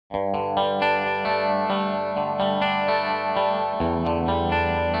Alright,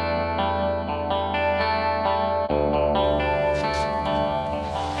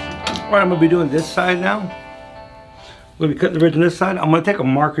 I'm going to be doing this side now. I'm going to be cutting the ridge on this side. I'm going to take a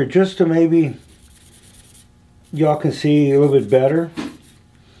marker just to maybe y'all can see a little bit better.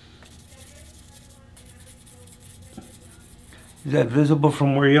 Is that visible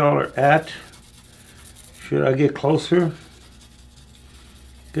from where y'all are at? Should I get closer?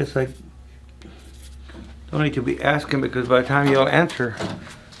 Guess I don't need to be asking, because by the time y'all answer,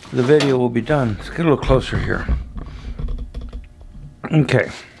 the video will be done. Let's get a little closer here. Okay.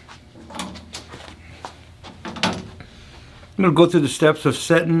 I'm going to go through the steps of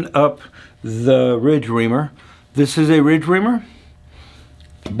setting up the ridge reamer. This is a ridge reamer.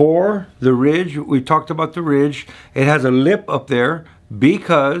 Bore the ridge. We talked about the ridge. It has a lip up there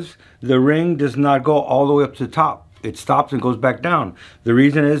because the ring does not go all the way up to the top. It stops and goes back down. The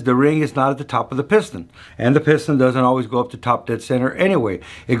reason is the ring is not at the top of the piston. And the piston doesn't always go up to top dead center anyway.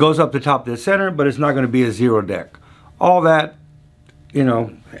 It goes up to top dead center, but it's not going to be a zero deck. All that, you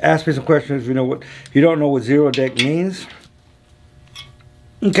know, ask me some questions if you know what, if you don't know what zero deck means.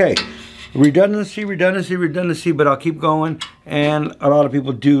 Okay, redundancy, redundancy, redundancy, but I'll keep going, and a lot of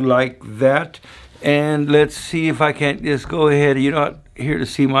people do like that. And let's see if I can't just go ahead. You're not here to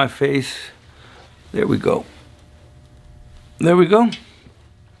see my face. There we go. There we go.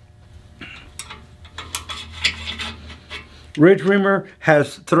 Ridge reamer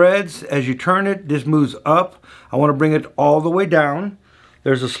has threads. As you turn it, this moves up. I want to bring it all the way down.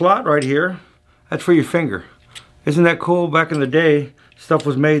 There's a slot right here. That's for your finger. Isn't that cool? Back in the day, stuff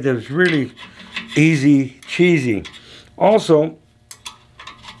was made that was really easy, cheesy. Also,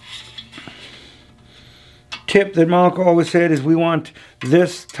 tip that my uncle always said is we want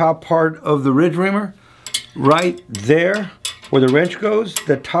this top part of the ridge reamer right there where the wrench goes.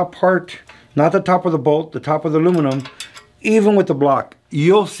 The top part, not the top of the bolt, the top of the aluminum, even with the block.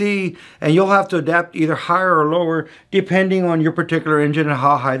 You'll see, and you'll have to adapt either higher or lower depending on your particular engine and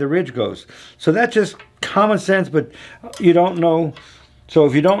how high the ridge goes. So that's just common sense, but you don't know. So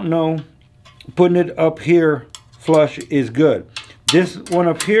if you don't know, putting it up here flush is good. This one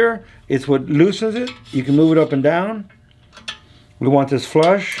up here is what loosens it. You can move it up and down. We want this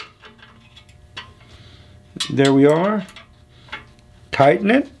flush. There we are.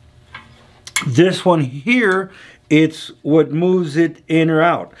 Tighten it. This one here, it's what moves it in or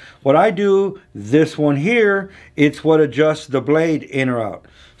out. What I do, this one here, it's what adjusts the blade in or out.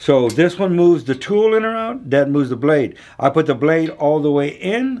 So this one moves the tool in or out, that moves the blade. I put the blade all the way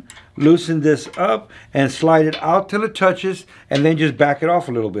in, loosen this up, and slide it out till it touches, and then just back it off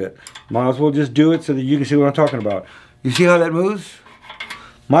a little bit. Might as well just do it so that you can see what I'm talking about. You see how that moves?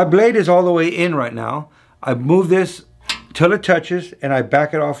 My blade is all the way in right now. I move this till it touches, and I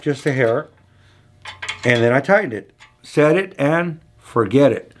back it off just a hair, and then I tighten it. Set it, and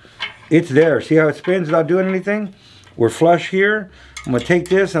forget it. It's there. See how it spins without doing anything? We're flush here. I'm going to take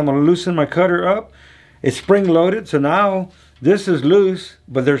this, I'm going to loosen my cutter up. It's spring loaded, so now this is loose,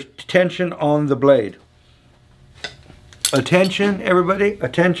 but there's tension on the blade. Attention, everybody,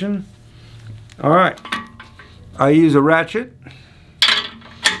 attention. All right, I use a ratchet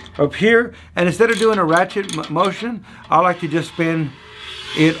up here, and instead of doing a ratchet motion, I like to just spin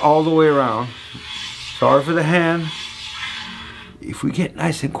it all the way around. Sorry for the hand. If we get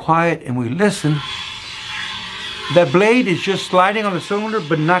nice and quiet and we listen, that blade is just sliding on the cylinder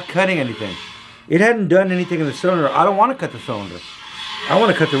but not cutting anything. It hadn't done anything in the cylinder. I don't want to cut the cylinder. I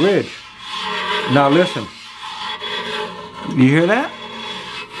want to cut the ridge. Now listen. You hear that?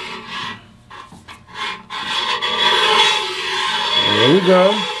 There we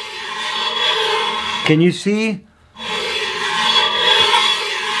go. Can you see?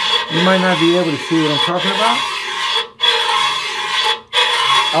 You might not be able to see what I'm talking about.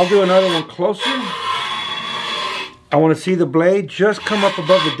 I'll do another one closer. I want to see the blade just come up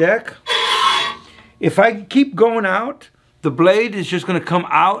above the deck. If I keep going out, the blade is just going to come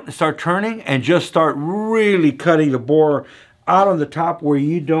out and start turning and just start really cutting the bore out on the top where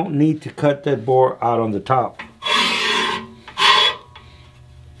you don't need to cut that bore out on the top.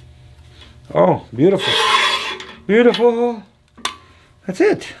 Oh, beautiful. Beautiful. That's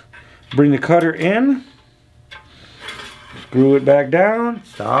it. Bring the cutter in. Screw it back down.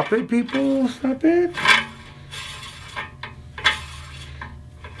 Stop it, people. Stop it.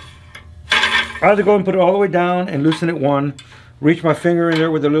 I have to go and put it all the way down and loosen it one. Reach my finger in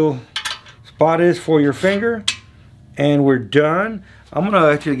there where the little spot is for your finger. And we're done. I'm going to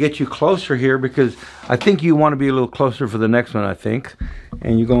actually get you closer here because I think you want to be a little closer for the next one, I think.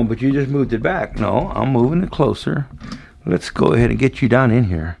 And you're going, but you just moved it back. No, I'm moving it closer. let's go ahead and get you down in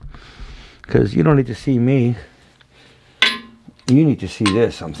here, because you don't need to see me. You need to see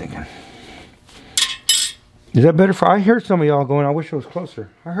this, I'm thinking. Is that better? I heard some of y'all going, I wish it was closer.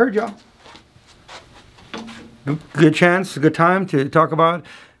 I heard y'all. Good chance, good time to talk about.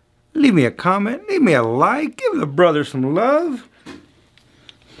 Leave me a comment, leave me a like, give the brother some love.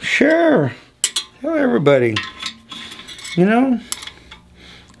 Share. Tell everybody. You know,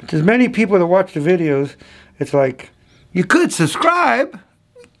 there's many people that watch the videos. It's like, you could subscribe.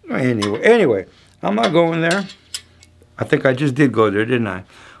 Anyway, I'm not going there. I think I just did go there, didn't I?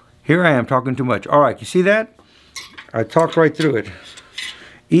 Here I am talking too much. All right, you see that? I talked right through it.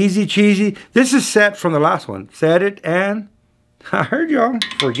 Easy cheesy. This is set from the last one. Set it and I heard y'all.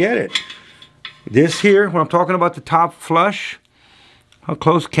 Forget it. This here, when I'm talking about the top flush, how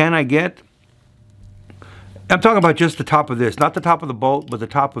close can I get? I'm talking about just the top of this, not the top of the bolt, but the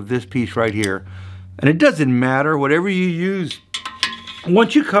top of this piece right here. And it doesn't matter, whatever you use.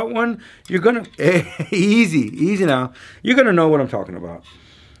 Once you cut one, you're gonna, easy now. You're gonna know what I'm talking about.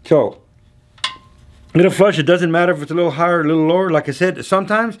 So, little flush, it doesn't matter if it's a little higher or a little lower. Like I said,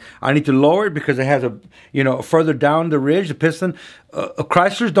 sometimes I need to lower it because it has a, you know, further down the ridge, the piston.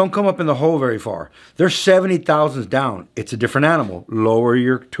 Chryslers don't come up in the hole very far. They're 70 thousandths down. It's a different animal. Lower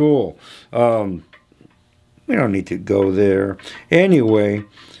your tool. We don't need to go there. Anyway,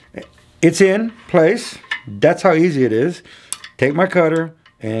 it's in place. That's how easy it is. Take my cutter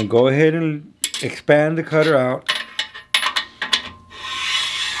and go ahead and expand the cutter out.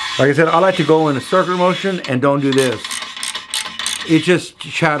 Like I said, I like to go in a circular motion and don't do this. It just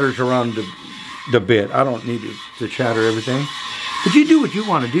chatters around the bit. I don't need to chatter everything. But you do what you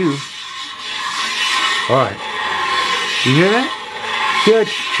want to do. All right. You hear that? See how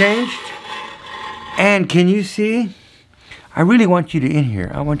it's changed? And can you see? I really want you to in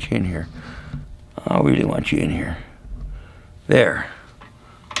here. I want you in here. I really want you in here. There.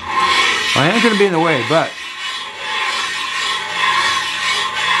 My hand's going to be in the way, but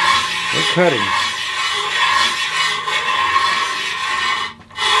we're cutting.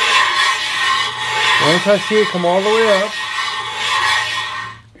 Once I see it come all the way up,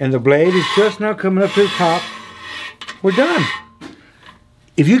 and the blade is just now coming up to the top, we're done.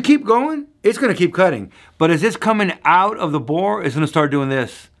 If you keep going, it's going to keep cutting. But as it's coming out of the bore, it's going to start doing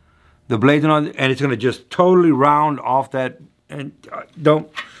this. The blade's on, and it's going to just totally round off that. And don't,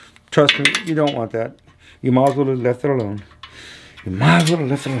 trust me, you don't want that. You might as well have left it alone. You might as well have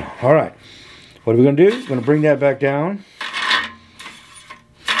left it alone. All right. What are we going to do? We're going to bring that back down.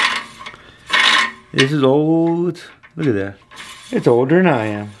 This is old. Look at that. It's older than I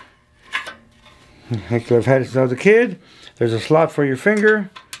am. Actually, I've had it since I was a kid. There's a slot for your finger.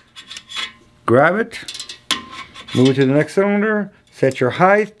 Grab it. Move it to the next cylinder. Set your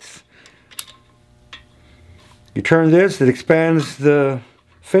height. You turn this. It expands the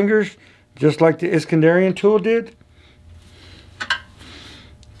fingers just like the Iskandarian tool did.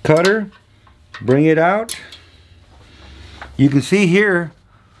 Cutter. Bring it out. You can see here.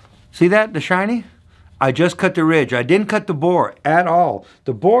 See that? The shiny? I just cut the ridge. I didn't cut the bore at all.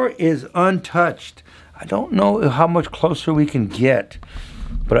 The bore is untouched. I don't know how much closer we can get,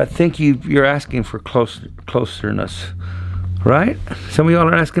 but I think you're asking for closeness, right? Some of y'all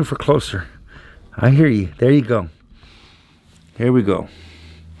are asking for closer. I hear you. There you go. Here we go.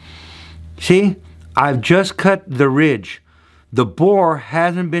 See, I've just cut the ridge. The bore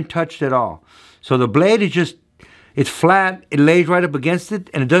hasn't been touched at all. So the blade is just, it's flat, it lays right up against it,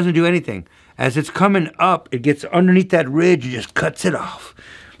 and it doesn't do anything. As it's coming up, it gets underneath that ridge, it just cuts it off.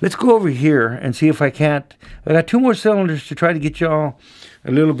 Let's go over here and see if I can't. I got 2 more cylinders to try to get y'all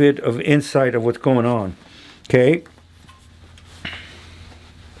a little bit of insight of what's going on. Okay.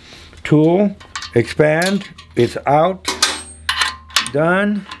 Tool, expand, it's out,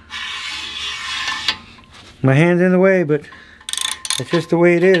 done. My hand's in the way, but it's just the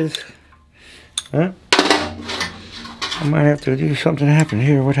way it is. Huh? I might have to do something happen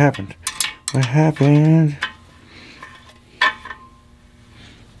here. What happened? What happened?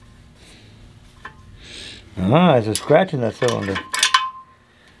 Ah, there's a scratch in that cylinder.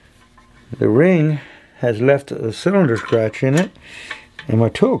 The ring has left a cylinder scratch in it, and my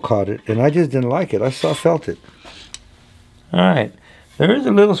tool caught it, and I just didn't like it. I felt it. Alright, there is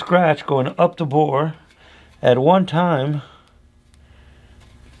a little scratch going up the bore. At one time,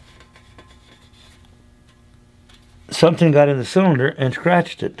 something got in the cylinder and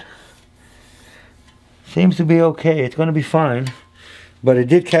scratched it. Seems to be okay. It's going to be fine. But it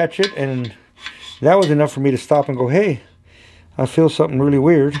did catch it, and that was enough for me to stop and go, hey, I feel something really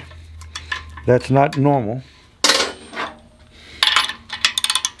weird. That's not normal.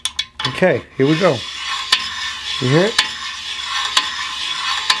 Okay, here we go. You hear it?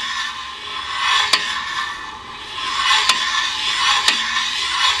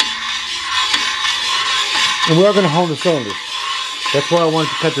 And we are going to hone the cylinders. That's why I wanted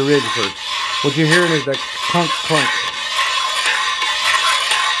to cut the ridge first. What you're hearing is that clunk, clunk.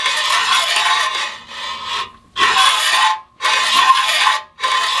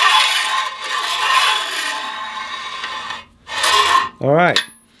 All right.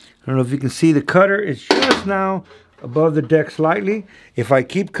 I don't know if you can see the cutter. It's just now above the deck slightly. If I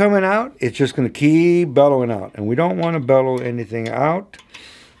keep coming out, it's just going to keep bellowing out. And we don't want to bellow anything out.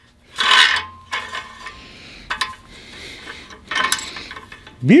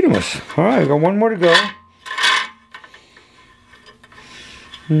 Beautiful. All right, I got one more to go.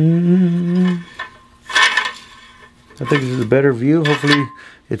 I think this is a better view. Hopefully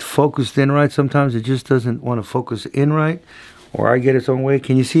it's focused in right. Sometimes it just doesn't want to focus in right. Or I get its own way.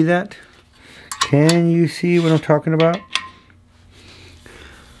 Can you see that? Can you see what I'm talking about?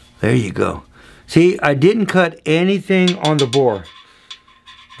 There you go. See, I didn't cut anything on the bore.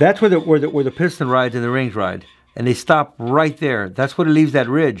 That's where the piston rides and the rings ride. And they stop right there. That's what it leaves that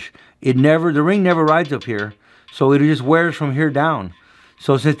ridge. The ring never rides up here. So it just wears from here down.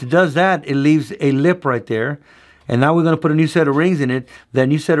 So since it does that, it leaves a lip right there. And now we're going to put a new set of rings in it. That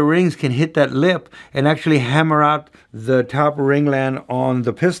new set of rings can hit that lip and actually hammer out the top ringland on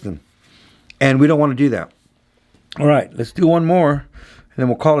the piston. And we don't want to do that. All right, let's do one more, and then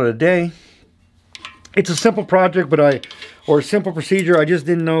we'll call it a day. It's a simple project, or a simple procedure. I just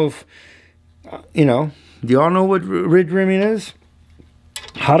didn't know if, do you all know what ridge rimming is?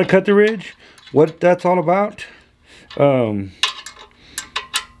 How to cut the ridge? What that's all about? So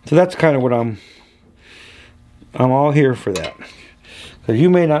that's kind of what I'm all here for that. Because you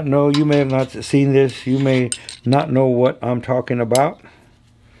may not know, you may have not seen this, you may not know what I'm talking about.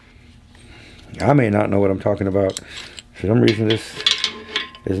 I may not know what I'm talking about. For some reason this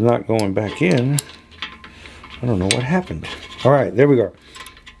is not going back in. I don't know what happened. All right, there we go.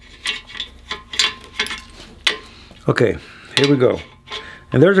 Okay, here we go.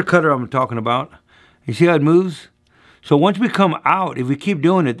 And there's a cutter I'm talking about. You see how it moves? So once we come out, if we keep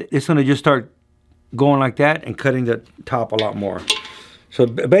doing it, it's going to just start going like that and cutting the top a lot more. So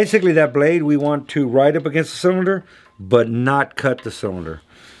basically that blade we want to ride up against the cylinder, but not cut the cylinder.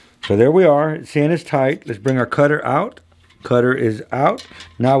 So there we are. It's saying it's tight. Let's bring our cutter out. Cutter is out.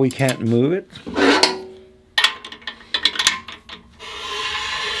 Now we can't move it.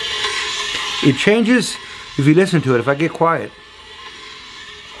 It changes if you listen to it. If I get quiet.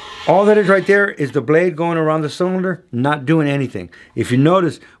 All that is right there is the blade going around the cylinder, not doing anything. If you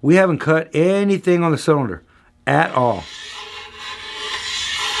notice, we haven't cut anything on the cylinder at all.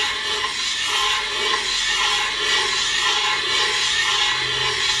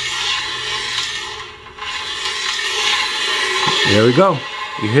 There we go.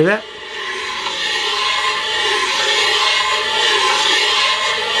 You hear that?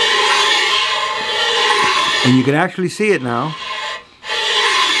 And you can actually see it now.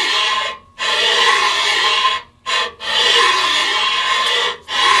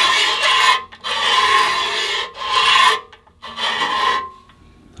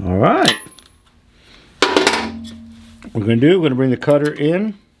 All right. What we're going to do, we're going to bring the cutter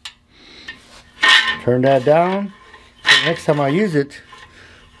in. Turn that down. So next time I use it,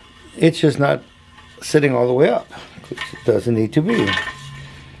 it's just not sitting all the way up. It doesn't need to be.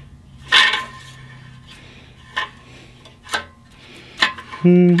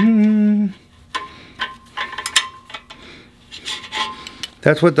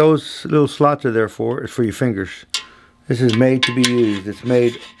 That's what those little slots are there for. It's for your fingers. This is made to be used. It's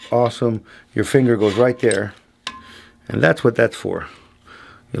made awesome. Your finger goes right there. And that's what that's for.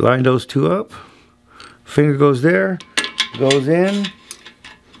 You line those two up. Finger goes there. Goes in.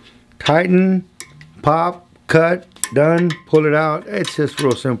 Tighten. Pop. Cut. Done. Pull it out. It's just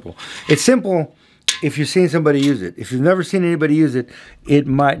real simple. It's simple if you've seen somebody use it. If you've never seen anybody use it, it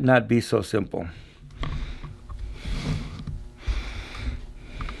might not be so simple.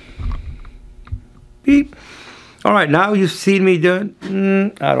 Beep. All right, now you've seen me do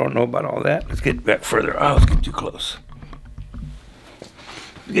it. I don't know about all that. Let's get back further. Oh, let's get too close.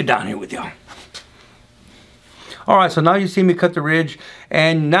 Get down here with y'all. All right, so now you see me cut the ridge,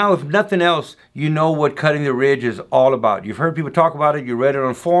 and now if nothing else, you know what cutting the ridge is all about. You've heard people talk about it, you read it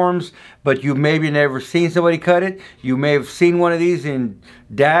on forums, but you maybe never seen somebody cut it. You may have seen one of these in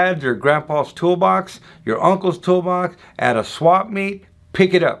dad's or grandpa's toolbox, your uncle's toolbox, at a swap meet.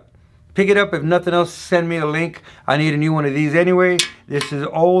 Pick it up. Pick it up. If nothing else, send me a link. I need a new one of these anyway. This is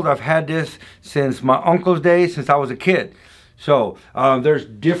old. I've had this since my uncle's days, since I was a kid. So there's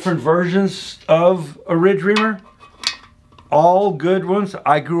different versions of a ridge reamer. all good ones.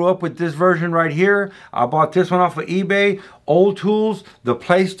 I grew up with this version right here. I bought this one off of eBay. Old tools, the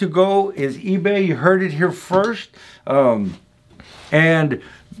place to go is eBay. You heard it here first. And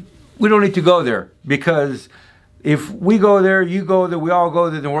we don't need to go there, because if we go there, you go there, we all go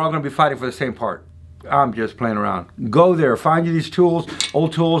there, then we're all going to be fighting for the same part. I'm just playing around. Go there, find you these tools.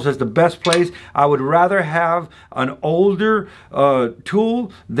 Old tools is the best place. I would rather have an older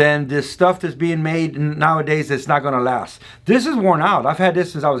tool than this stuff that's being made nowadays that's not going to last. This is worn out. I've had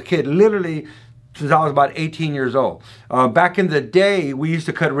this since I was a kid, literally since I was about 18 years old. Back in the day, we used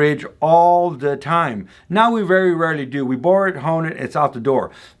to cut ridge all the time. Now we very rarely do. We bore it, hone it, it's out the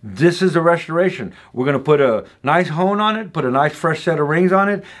door. This is a restoration. We're going to put a nice hone on it, put a nice fresh set of rings on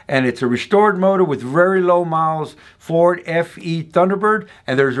it, and it's a restored motor with very low miles, Ford FE Thunderbird,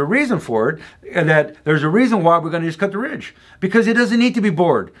 and there's a reason for it, and that there's a reason why we're going to just cut the ridge, because it doesn't need to be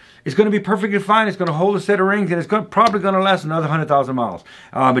bored. It's going to be perfectly fine. It's going to hold a set of rings, and it's probably going to last another 100,000 miles.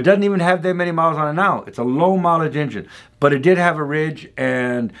 It doesn't even have that many miles on it now. It's a low mileage engine, but it did have a ridge,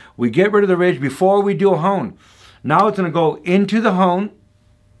 and we get rid of the ridge before we do a hone. Now it's going to go into the hone,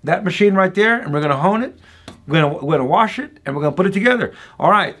 that machine right there, and we're going to hone it. We're going to wash it, and we're going to put it together.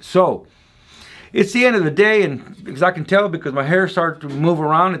 All right, so it's the end of the day, and because I can tell because my hair starts to move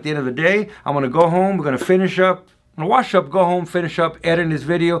around at the end of the day, I'm going to go home. We're going to finish up. I'm going to wash up, go home, finish up, editing this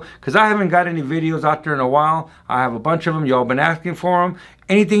video, because I haven't got any videos out there in a while. I have a bunch of them. Y'all been asking for them.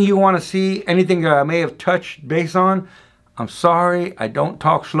 Anything you want to see, anything that I may have touched base on, I'm sorry, I don't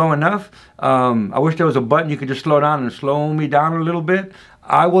talk slow enough. I wish there was a button you could just slow down and slow me down a little bit.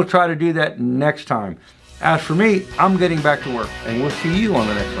 I will try to do that next time. As for me, I'm getting back to work, and we'll see you on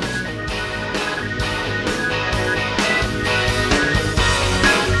the next one.